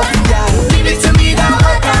that love, girl. Give it to me that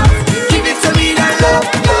workout. Give it to me that love,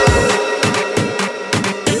 girl.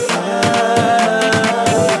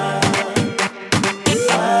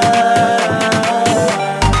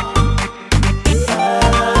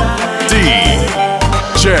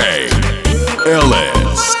 DJ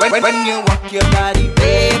Illest. When you walk your body,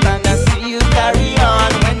 babe, and I see you carry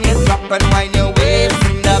on. When you drop and wind your waves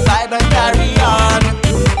in the vibe and carry on.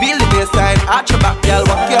 Feel the bassline arch your back, girl,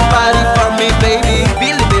 walk your body for me, baby.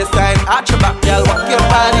 Feel the bassline, arch your back, girl, walk your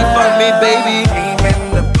body for me, baby. I'm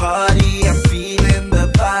in the party, I'm feeling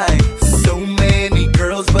the vibe. So many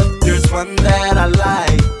girls, but there's one that I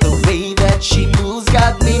like. The way that she moves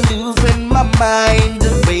got me losing my mind.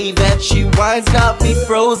 The way that she whines got me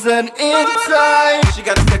frozen inside. She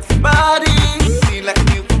got a sexy body, feel like a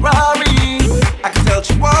new Ferrari. I can tell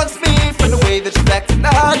she wants me from the way that she's acting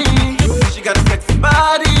naughty. She got a sexy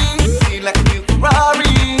body, feel like a new Ferrari.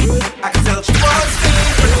 I can tell she wants me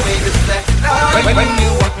from the way that she's acting naughty. When you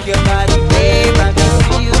walk your body, babe, I can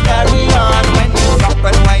see you carry on. When you rock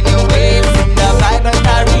and wind your waist, from the vibe and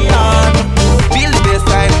carry on. Feel the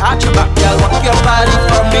bassline, arch your back, girl, walk your body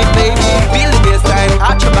for me, baby. Feel the bassline,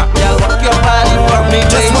 arch your back, girl, walk your body for me, baby.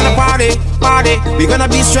 Just wanna party, party. We gonna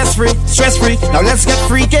be stress-free, stress-free. Now let's get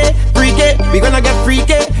freaky, freaky. We gonna get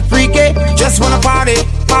freaky, freaky. Just wanna party,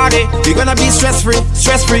 party. We gonna be stress-free,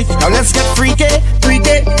 stress-free. Now let's get freaky,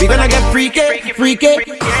 freaky. We gonna get freaky, freaky.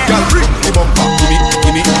 Girl, freak the bumper.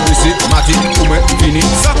 Gimme, listen, Martin, come fini.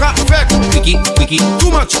 Sucker, effect, wiki.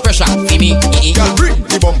 Too much pressure, gimme. Girl, freak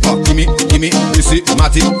the bumper. Gimme, listen,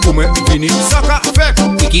 Martin, come fini. Sucker, effect,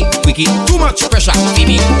 wiki. Too much pressure,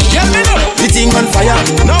 gimme. Girl, me know the thing on fire.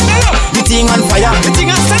 No, me know the thing on fire. The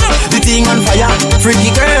thing on stand up. The thing on fire.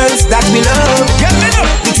 Freaky girls that we love. Girl, me know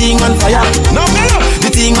the thing on fire. No, me know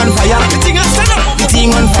the thing on fire. The thing on stand up. The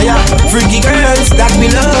thing on fire. Freaky girls that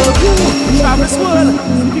we love. Travis World,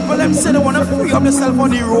 people them say they wanna free up themselves on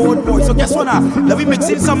the road, boy. So guess what now? Let me mix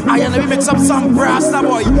in some iron, let me mix up some brass now,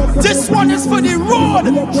 boy. This one is for the road.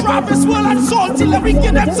 Travis World and Salty, let me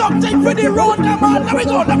give them something for the road, now, man. Let me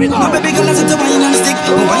go. My baby girl, let's wine and stick.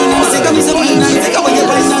 Wine and stick, I'm a wine and stick. When you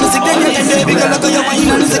wine and stick, then you can baby girl, look at your wine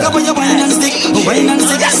and stick. When you wine and stick, wine and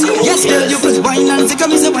stick. Yes, girl, you could wine and stick. I'm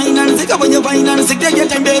a wine and stick. When you wine and stick, then you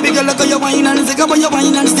can baby girl, look at your wine and stick. When you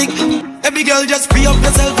wine and stick. Every girl just free up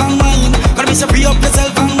yourself and wine. Gotta be so free up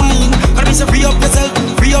yourself and wine. Gotta be so free up yourself,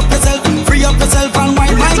 free up yourself, free up yourself and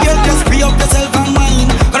wine. My girl just free up yourself and wine.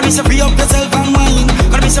 Gotta be so free up yourself and wine.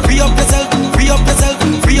 Gotta be so free up yourself, free up yourself,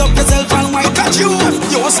 free up yourself and wine. Look at you,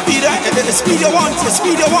 you want speed, the speed you want, the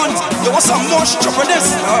speed you want. You want some more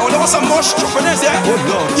stupidness, you want some more stupidness, yeah. Oh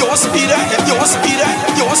Lord, you want speed, you want speed,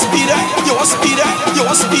 you want speed, you want speed, you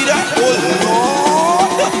want speed. Oh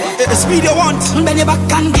Lord, the speed you want. Bend your back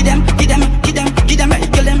and give them,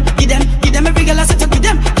 every girl I said to give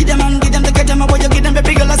them and give them to get them. What you give them,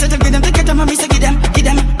 every girl I said to give them to get them. Me say give them, every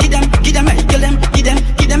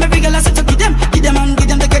girl I said to give them and give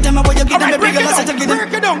them to get them. What you give them, every girl I said to give them.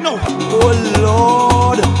 Break it down now. Oh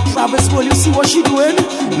Lord, Travis, well you see what she doing?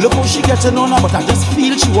 Look how she getting on now, but I just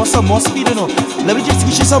feel she wants some more speed, you know. Let me just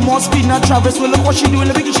give she some more speed now, Travis. Well look what she doing.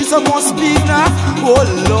 Let me give she some more speed now. Oh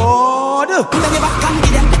Lord. Bend your back and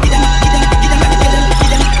give them, every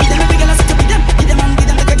girl I said to give them and give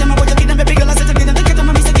them to get them. What you give them, every girl I said to give them to get them.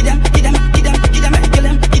 Me say give them, every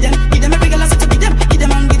girl I said to give them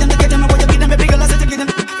and give them to get them. What you give them, every girl I said to give them.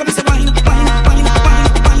 Come me say wine.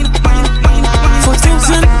 For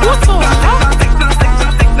Simpson, what's up?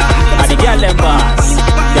 And the girl them boss.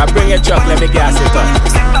 Yeah, bring your truck, let me gas it up.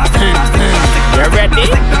 You ready?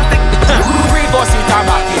 Reboss it and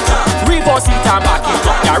back it up. Reboss it and back it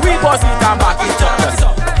up. Yeah, reboss it and back it up.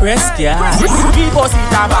 Press gas. Reboss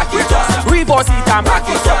it and back it up. Reboss it and back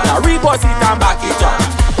it up. Yeah, reboss it and back it up.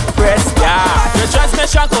 Press gas. The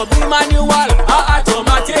transmission could be manual or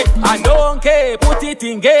automatic. I don't care. Put it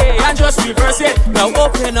in gear and just reverse it. Now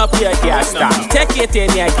open up your gas tank. Take it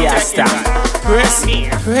in your gas tank. Press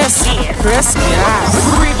gas.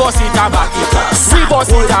 Reboss it and back it up. Reboss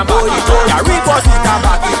it and back it up. Yeah, reboss it and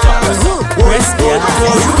back it up. Press gas.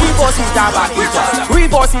 Reboss it and back it up.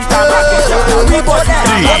 Reboss it and back it up. Reboss it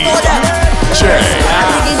and back it up.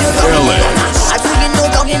 I bring in you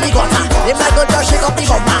down in the gutter. If I go just shake up the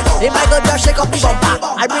bumper. If I go just shake up the bumper.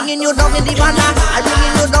 I bring in you down in the banner. I bring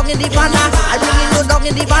in you down in the banner. I bring in you down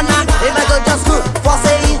in the banner. If I go just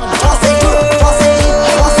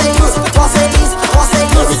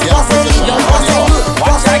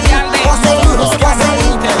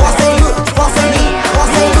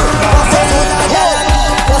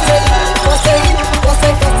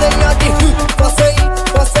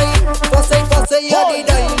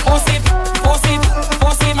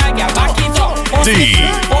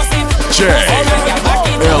DJ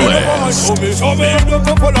Ellis. Show me the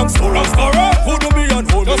couple long story. Who do me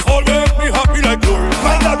and who just all make me happy like glory.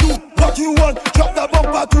 Find out do what you want. Drop that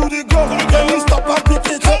bumper to the ground. Then you stop and pick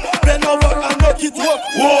it up. Bend over and make it work.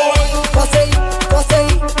 Whoa.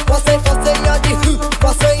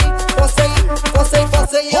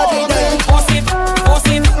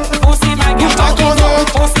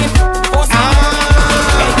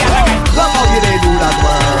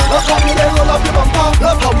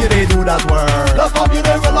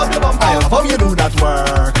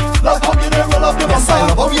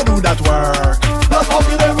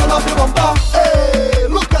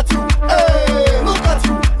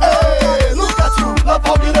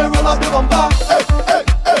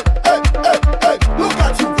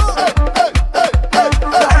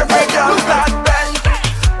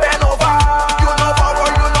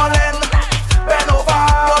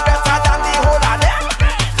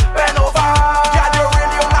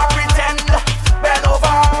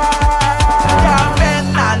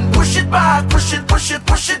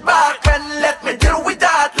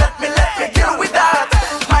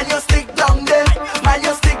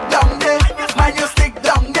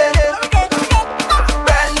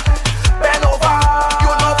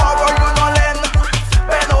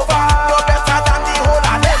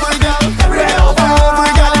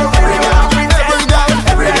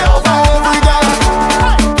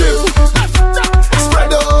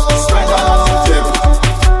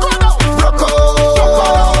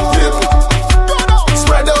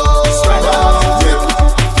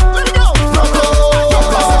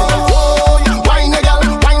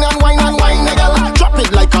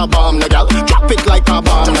 it like a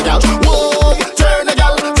bomb, girl. Whoa, turn the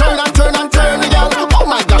girl, turn and turn and turn the girl. Oh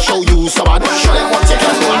my gosh, show you so bad. Show them what you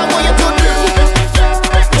can do. I want you to do.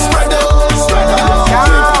 Spread out, spread out.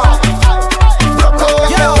 Rock out,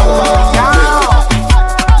 yo,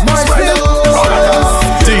 spread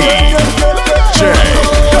out. DJ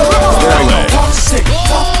Tick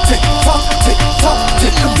tock, tick tock, tick tock,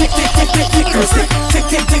 tick tick tick tick tick tick girl stick, tick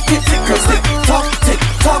tick tick tick tick girl stick, tock, tick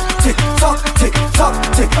tock, tick tock, tick tock,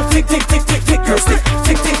 tick tick tick tick tick tick girl stick,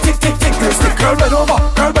 tick tick tick tick tick girl stick. Girl bend over,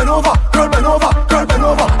 girl bend over, girl bend over, girl bend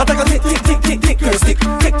over. I take a tick tick tick tick tick girl stick,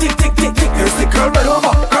 tick tick tick tick tick girl stick. Girl bend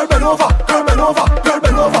over, girl bend over, girl bend over, girl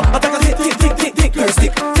bend over. I take a tick tick tick tick tick girl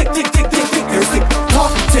stick, tick tick tick tick tick girl stick.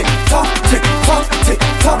 Tock, tick tock, tick tock, tick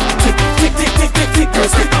tock, tick tick tick tick tick tick girl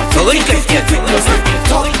stick. Tick tick tick tick girl stick.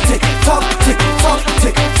 Tock, tick tock, tick tock,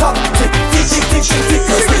 tick tock, tick tick tick tick tick tick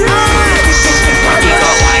girl stick. Take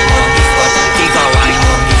a wine on this spot, take a wine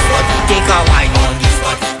on this spot, take a wine on this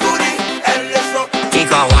spot.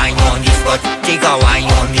 Take a wine on this spot, take a wine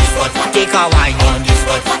on this spot, take a wine on this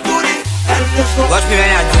spot. Watch me when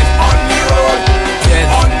I do it. On the road, yes.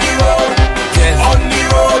 On the road, yes. On the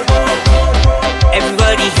road.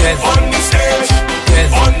 Everybody, yes. On the stage, yes.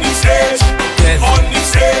 On the stage, yes. On the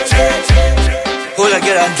stage. Hold on,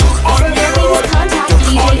 get on joke. On the road. Contact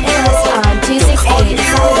DJ Illis on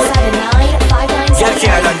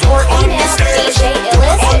 268-779-5979 or email djillis@gmail.com.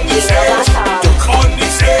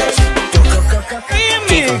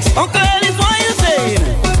 Uncle Ellis, what you saying?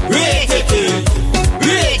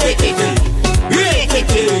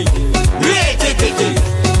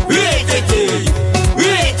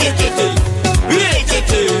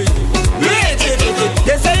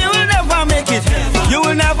 They say you will never make it, you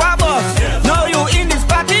will never bust. No, you in this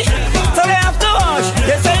party, so they have to hush.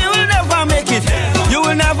 They say you will never make it, you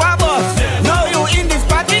will never bust. No, you in this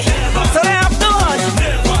party, so they have to hush.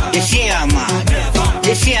 They say I'm mad,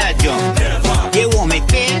 they say I'm drunk, they want me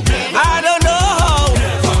pay. I don't know how.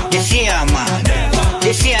 They say I'm mad,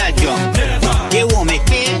 they say I'm drunk, they want me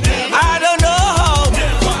pay. I don't know how.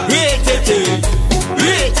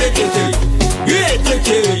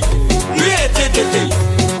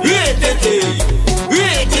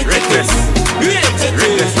 Reckless.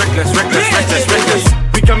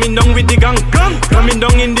 We coming down with the gang, coming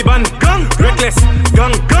down in the van, reckless,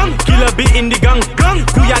 gang, killer be in the gang,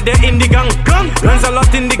 Kuya there in the gang,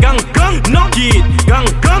 Lancelot in the gang, knock it, gang,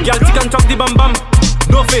 y'all tick and talk the bam bam.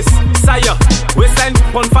 No face, sire, waistline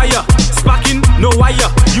on fire, sparking, no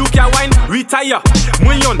wire, you can wine, retire,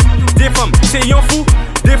 moyen, des femmes, c'est yon fou,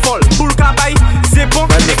 des folles, pour cabay, c'est bon,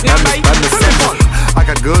 I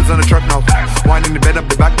got goods on the truck now, wine in the bed up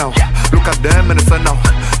the back now, look at them in the sun now,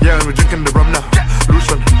 yeah, and we're drinking the rum now,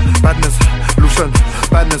 Lucian, badness,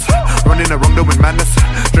 running around doing madness,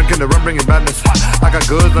 drinking the rum bringing badness, I got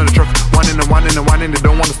goods on the truck, whining, they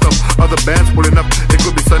don't wanna stop, other bands pulling up, it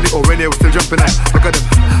could be sunny or rainy, we're still jumping out, look at them,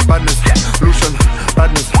 badness, Lucian,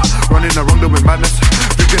 running around doing madness,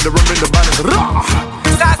 drinking the rum in the badness,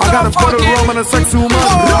 I got a pot of rum and a sex woman,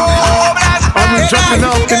 I'm jumping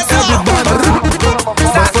out in everybody,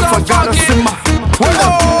 but first I gotta see my,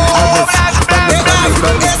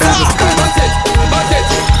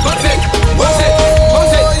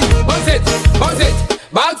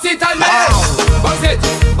 Bounce it and bounce it.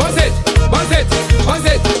 Bounce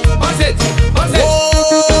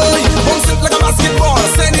it like a basketball,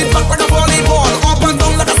 send it back like a volleyball, up and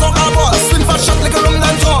down like a soccer ball, swing for shot like a rum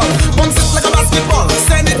dance hall. Bounce it like a basketball,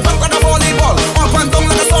 send it back like a volleyball, up and down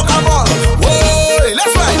like a soccer ball. Whoa,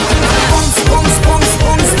 let's ride. Bounce, bounce, bounce,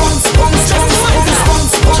 bounce, bounce, bounce, bounce,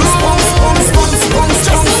 bounce, bounce, bounce, bounce, bounce, bounce, bounce,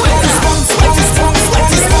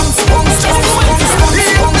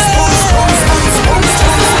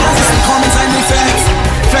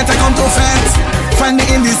 find me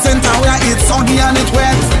in the center where it's soggy and it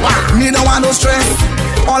wet. Me don't want no stress.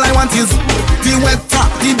 All I want is the wetter,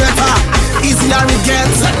 the better. Easier it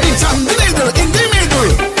gets. Let me jam the needle in the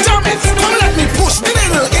middle. Jam it. Come let me push the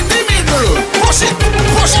needle in the middle. Push it.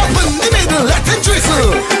 Push up in the middle. Let it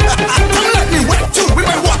drizzle. Come let me wet you with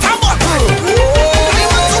my water bottle. I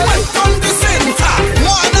want to wet from the center.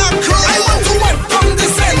 Wanna cry? I want to wet from the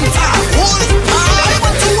center. I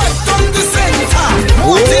want to wet from the center.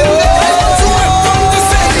 What in the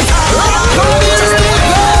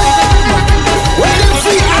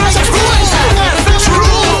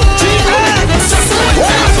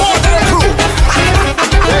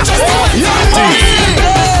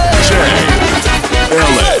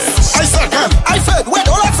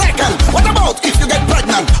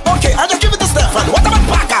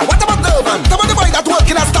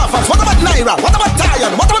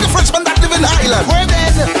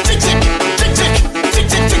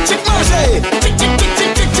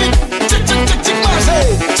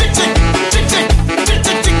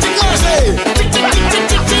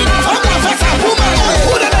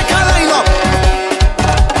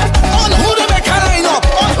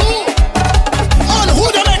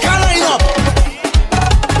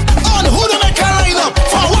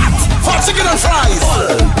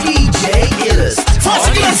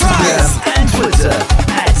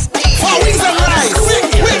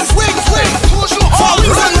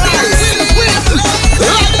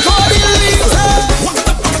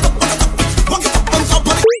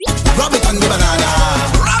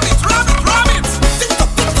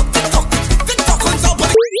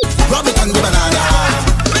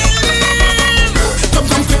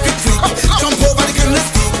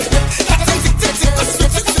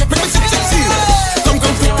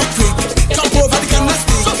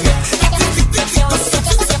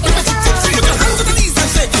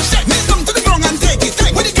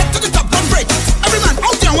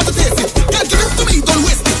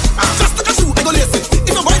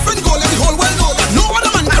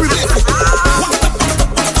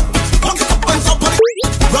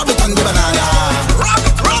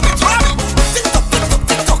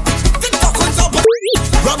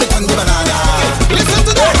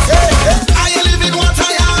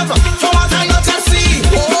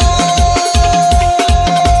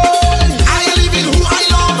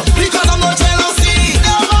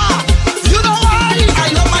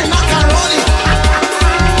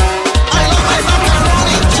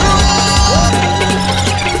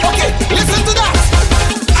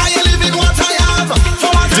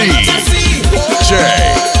DJ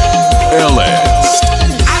Illest.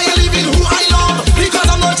 I am living who I love because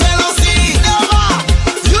I'm not jealousy. Never.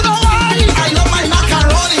 You know why? I love my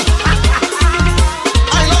macaroni.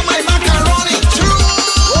 I love my macaroni. True.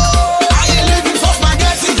 I am living for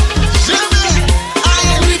spaghetti. Jimmy.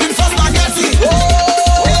 I am living for spaghetti.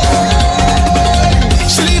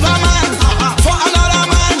 She leave a man for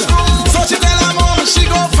another man. So she tell her mom she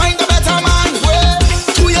go find a better man.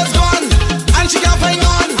 2 years gone and she can't find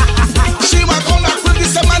one. She might come back with the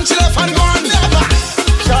same man she left and gone. Never.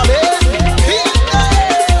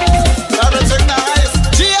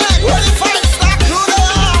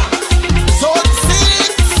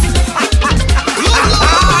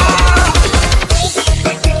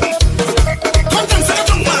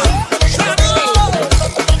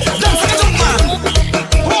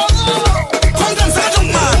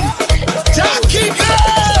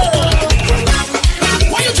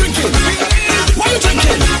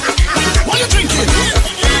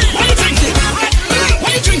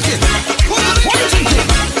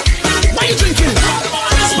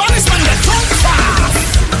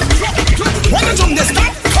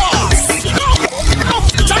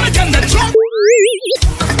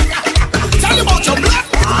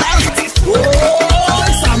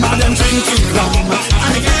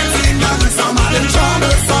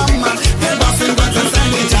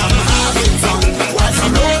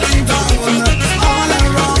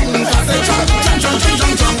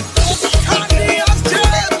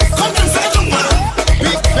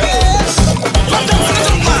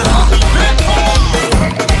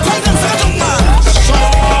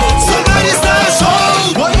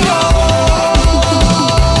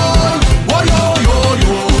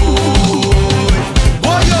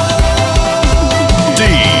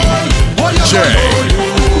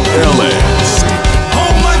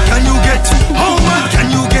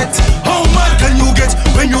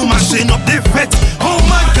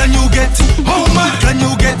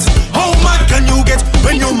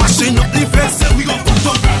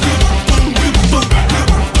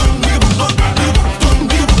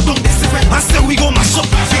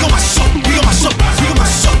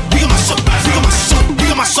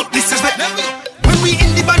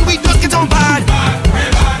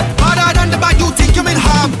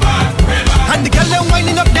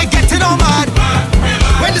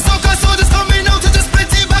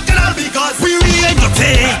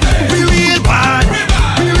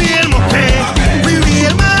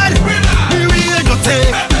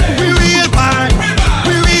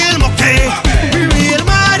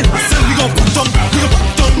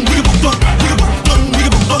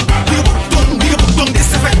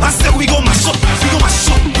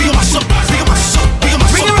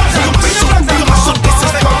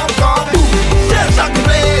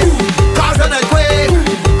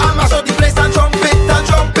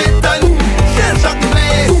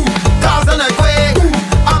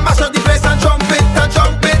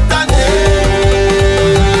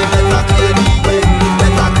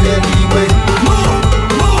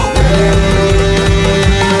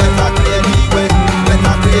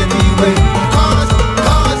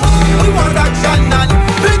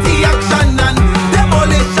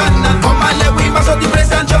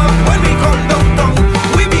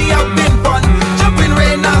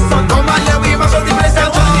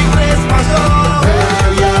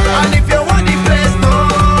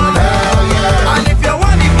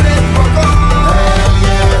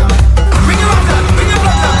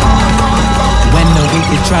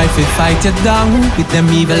 Fight it down with them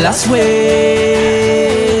evilest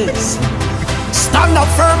ways. Stand up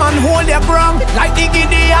firm and hold your ground like the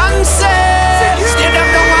Gideon said. Stay them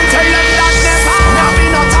down and tell them that never. Now we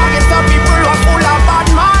not target for people who are full of bad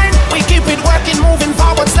mind. We keep it working, moving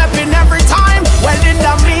forward, stepping every time. Well, in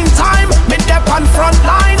the meantime, me dep on front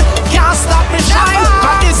line. Can't stop me shine,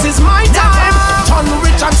 but this is my time. Turn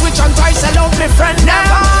rich and switch and try sell out me friend them.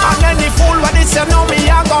 And any fool what this you know me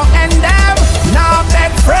I gon' end them. Now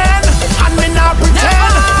beg friend, and me not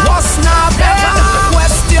pretend. What's not bad?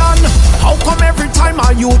 Question: how come every time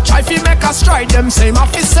a youth try fi make a stride, them say ma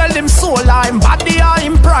fi sell him soul, I'm body or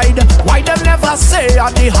him pride? Why them never say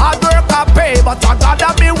the hard work I pay, but I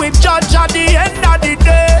gotta be with judge at the end of the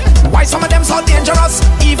day? Why some of them so dangerous,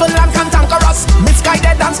 evil and cantankerous,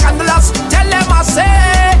 misguided and scandalous? Tell them I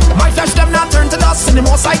say, my flesh them not turn to dust. In the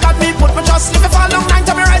most I got me put me trust. If I fall long 9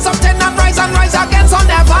 to me rise up 10 and rise again, so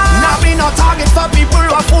never. Now be no target for people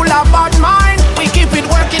who are full of bad mind. We keep it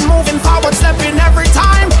working, moving forward, stepping every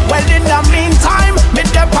time. Well in the meantime, me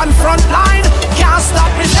dep on front line. Can't stop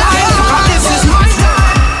me shine, cause this is my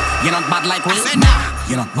time. You're not bad like we, nah.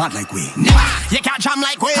 You're not bad like we, nah. You can't jam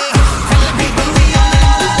like we. Tell the people we on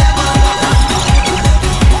another level.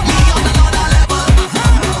 We on another level.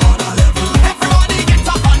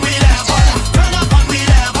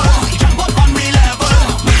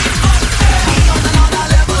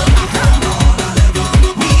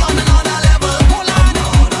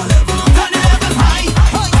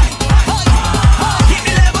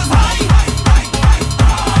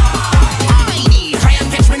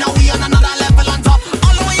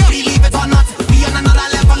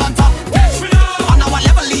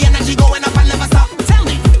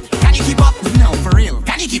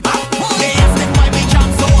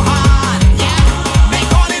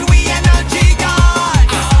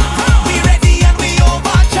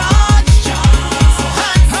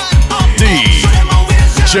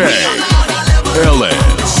 DJ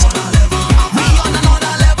Illest.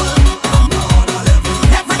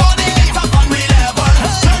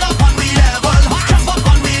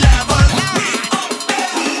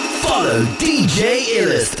 Follow DJ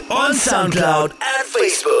Illest on SoundCloud and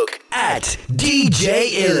Facebook at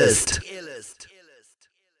DJ Illest.